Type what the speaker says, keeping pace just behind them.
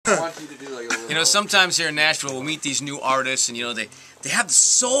want you to do like a little... You know, sometimes here in Nashville we'll meet these new artists, and you know they have the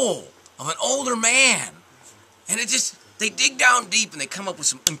soul of an older man, and they dig down deep and they come up with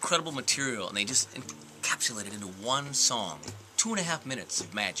some incredible material, and they just encapsulate it into one song. 2.5 minutes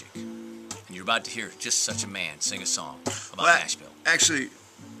of magic. And you're about to hear just such a man sing a song about Nashville. Actually,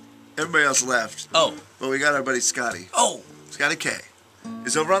 everybody else left. Oh. But we got our buddy Scotty. Oh. Scottie K.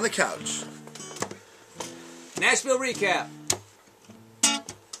 He's over on the couch. Nashville recap.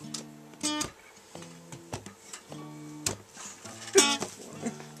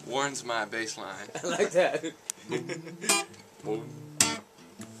 Warren's my bass line. I like that.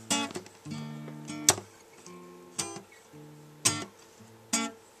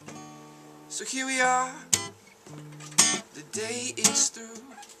 So here we are, the day is through.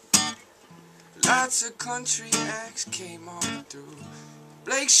 Lots of country acts came on through.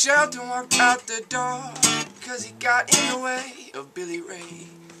 Blake Shelton walked out the door, cause he got in the way of Billy Ray.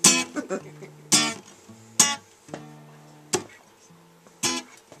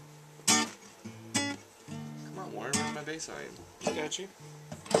 Come on, Warren, where's my bass line? I got you.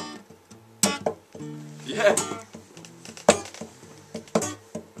 Yeah.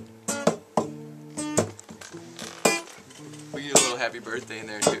 We get a little happy birthday in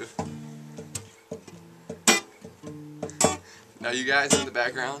there too. Now you guys in the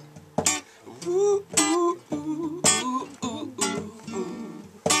background. Ooh, ooh, ooh, ooh, ooh, ooh,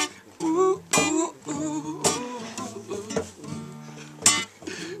 ooh, ooh, ooh.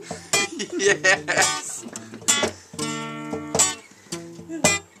 Yes.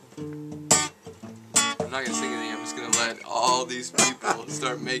 I'm not gonna sing anything. I'm just gonna let all these people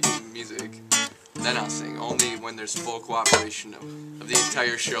start making music. Then I'll sing, only when there's full cooperation of the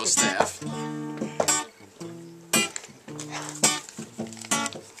entire show staff.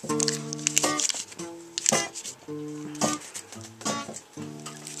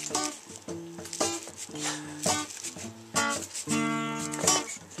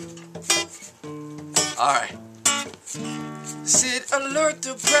 Alright. Sit alert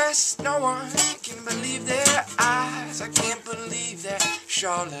to press, no one can believe their eyes. I can't believe that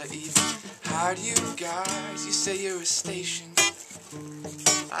Charlotte even hired you guys. You say you're a station,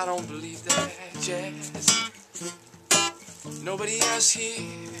 I don't believe that jazz. Nobody else here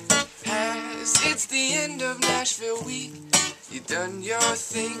has. It's the end of Nashville week. You done your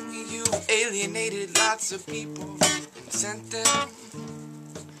thing, you alienated lots of people and sent them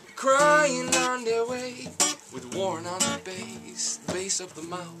crying on their way with Warren on the bass of the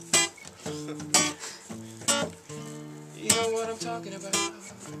mouth. You know what I'm talking about.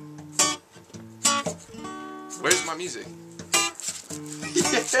 Where's my music?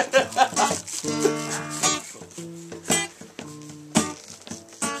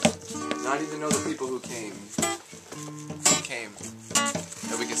 Not even know the people who came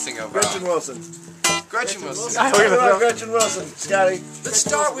that we can sing about. Gretchen Wilson. Gretchen Wilson. Gretchen Wilson, Scotty. Let's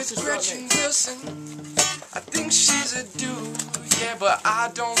start with Gretchen Wilson. I think she's a dude, yeah, but I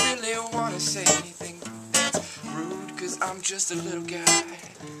don't really want to say anything that's rude, cause I'm just a little guy.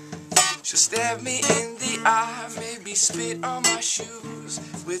 She'll stab me in the eye, maybe spit on my shoes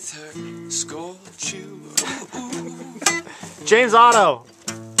with her skull chew. James Otto.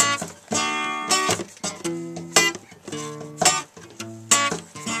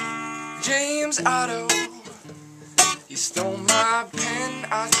 James Otto, he stole my pen.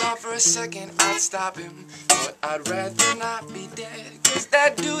 I thought for a second I'd stop him, but I'd rather not be dead, cause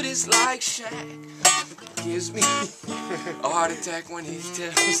that dude is like Shaq. Gives me a heart attack when he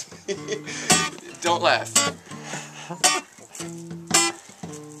tells me. Don't laugh.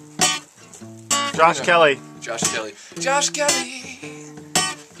 Josh Kelly. Josh Kelly. Josh Kelly,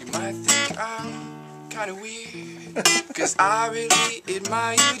 you might think I'm kinda weird, cause I really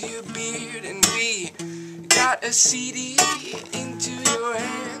admired your beard, and we got a CD into your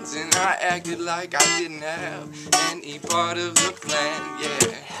hands, and I acted like I didn't have any part of the plan,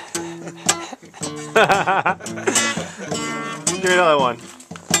 yeah. Give me another one.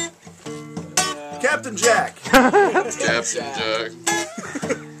 Captain Jack. Captain Jack.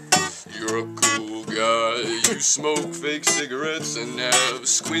 You're a cool guy. You smoke fake cigarettes and have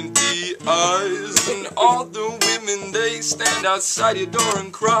squinty eyes, and all the women, they stand outside your door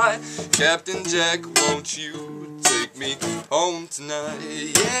and cry, Captain Jack, won't you take me home tonight?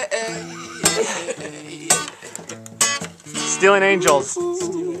 Yeah, yeah, yeah. Stealing Angels.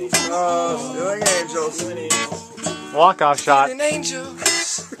 Stealing Angels. Walk-off shot. Stealing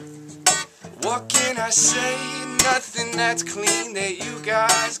Angels. What can I say? Nothing that's clean that you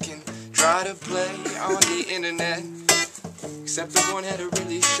guys can try to play on the internet. Except the one had a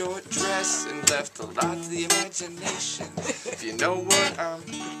really short dress and left a lot to the imagination. If you know what I'm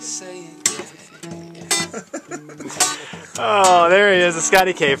saying. Oh, there he is, the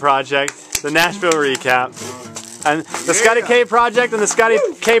Scottie K Project, the Nashville recap. And the Scottie K Project and the Scottie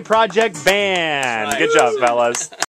K Project Band. Good job, fellas.